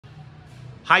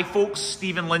Hi folks,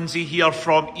 Stephen Lindsay here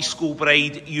from East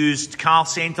Kilbride Used Car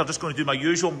Centre. Just going to do my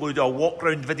usual. I'm going to do a walk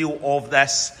around video of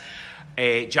this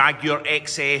Jaguar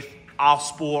XF R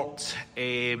Sport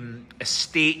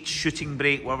Estate shooting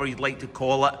brake, whatever you'd like to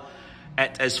call it.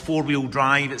 It is four-wheel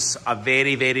drive. It's a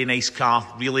very, very nice car.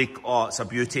 Really, oh, it's a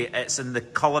beauty. It's in the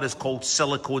colour is called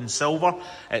silicone silver.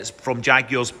 It's from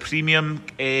Jaguar's premium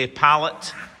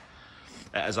palette.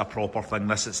 It is a proper thing.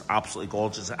 This is absolutely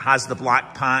gorgeous. It has the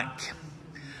black pack.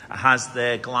 It has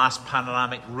the glass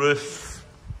panoramic roof.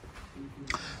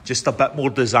 Just a bit more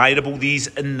desirable, these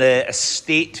in the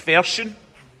estate version.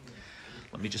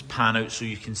 Let me just pan out so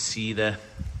you can see it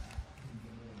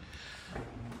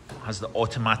has the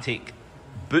automatic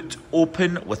boot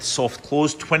open with soft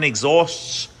close, twin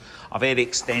exhausts, a very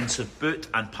extensive boot,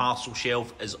 and parcel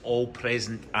shelf is all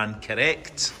present and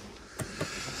correct.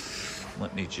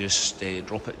 Let me just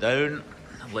drop it down.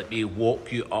 Let me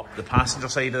walk you up the passenger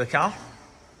side of the car.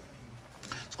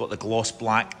 It's got the gloss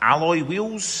black alloy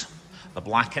wheels, the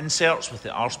black inserts with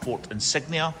the R Sport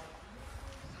insignia,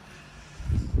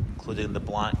 including the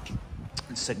black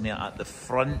insignia at the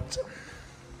front.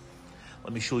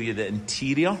 Let me show you the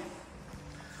interior, and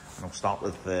I'll start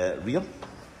with the rear.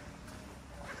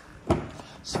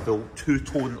 It's full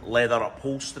two-tone leather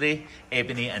upholstery,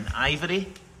 ebony and ivory.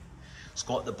 It's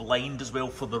got the blind as well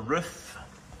for the roof.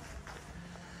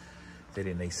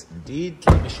 Very nice indeed.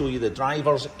 Let me show you the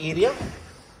driver's area.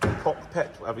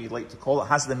 Cockpit, whatever you'd like to call it.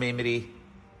 Has the memory.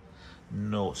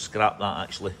 No, scrap that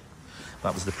actually.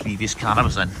 That was the previous car I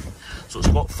was in. So it's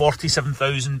got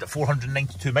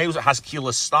 47,492 miles. It has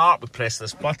keyless start. We press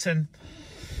this button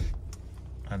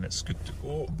and it's good to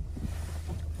go.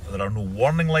 There are no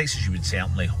warning lights, as you would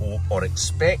certainly hope or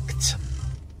expect.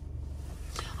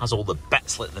 Has all the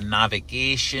bits like the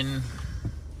navigation,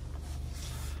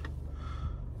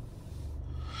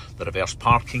 the reverse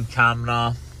parking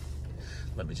camera.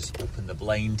 Let me just open the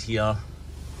blind here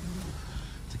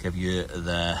to give you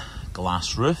the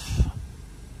glass roof.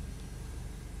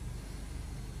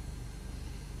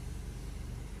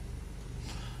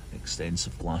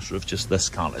 Extensive glass roof. Just this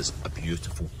car is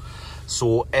beautiful.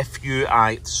 So if you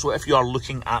are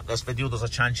looking at this video, there's a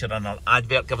chance you're in an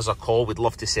advert. Give us a call. We'd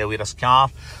love to sell you this car.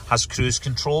 Has cruise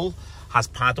control, has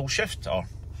paddle shift or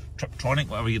Triptronic,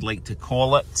 whatever you'd like to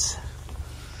call it.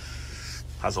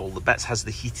 Has all the bits. Has the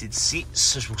heated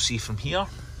seats, as we'll see from here.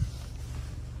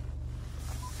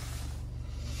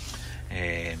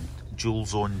 Dual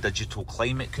zone digital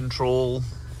climate control.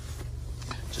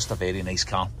 Just a very nice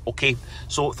car. Okay,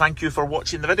 so thank you for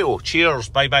watching the video. Cheers,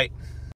 bye bye.